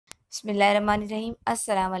Bismillahirrahmanirrahim.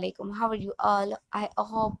 Assalamu alaikum. How are you all? I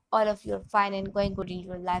hope all of you are fine and going good in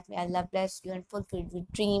your life. May Allah bless you and fulfill your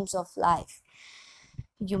dreams of life.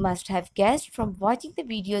 You must have guessed from watching the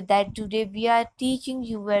video that today we are teaching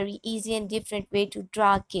you very easy and different way to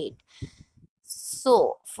draw a cat.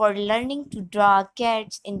 So, for learning to draw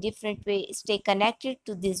cats in different ways, stay connected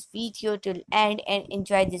to this video till end and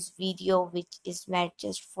enjoy this video, which is meant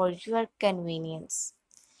just for your convenience.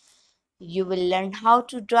 You will learn how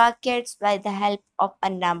to draw cats by the help of a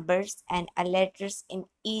numbers and a letters in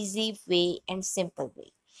easy way and simple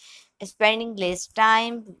way. Spending less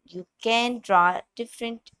time, you can draw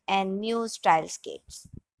different and new style cats.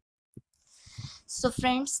 So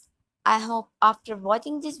friends, I hope after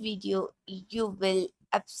watching this video, you will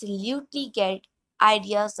absolutely get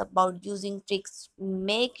ideas about using tricks to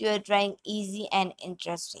make your drawing easy and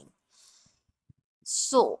interesting.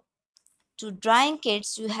 So, to drawing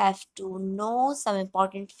kits, you have to know some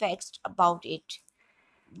important facts about it.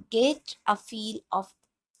 Get a feel of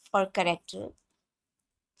for character.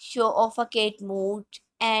 Show off a cat mood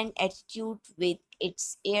and attitude with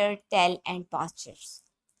its ear, tail, and postures.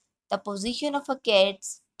 The position of a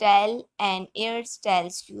cat's tail and ears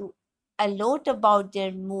tells you a lot about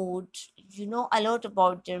their mood. You know a lot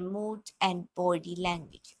about their mood and body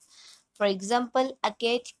language. For example, a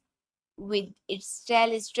cat with its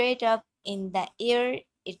tail straight up in the air,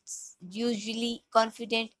 it's usually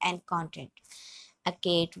confident and content. A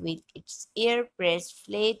cat with its ear pressed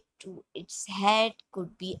flat to its head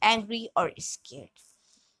could be angry or scared.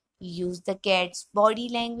 Use the cat's body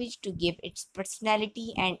language to give its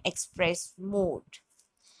personality and express mood.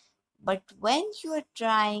 But when you are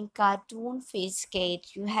trying cartoon face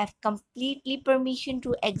cat, you have completely permission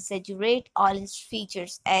to exaggerate all its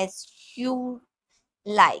features as you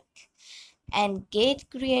like and get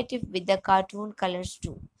creative with the cartoon colors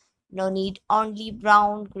too. No need only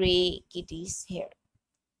brown, gray kitties here.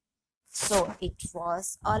 So it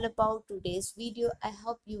was all about today's video. I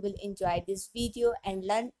hope you will enjoy this video and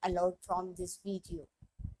learn a lot from this video.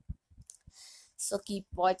 So keep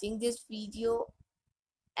watching this video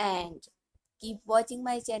and keep watching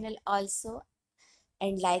my channel also,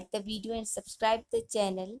 and like the video and subscribe the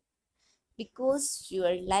channel, because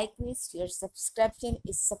your likeness, your subscription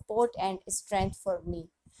is support and strength for me.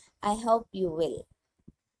 I hope you will.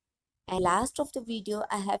 And last of the video,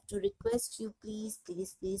 I have to request you, please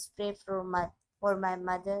pray for my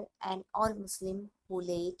mother and all Muslim who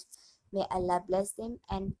late. May Allah bless them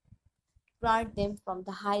and grant them from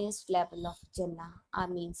the highest level of Jannah.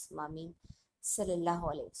 Ameen. Ameen. Sallallahu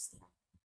Alaihi Wasallam.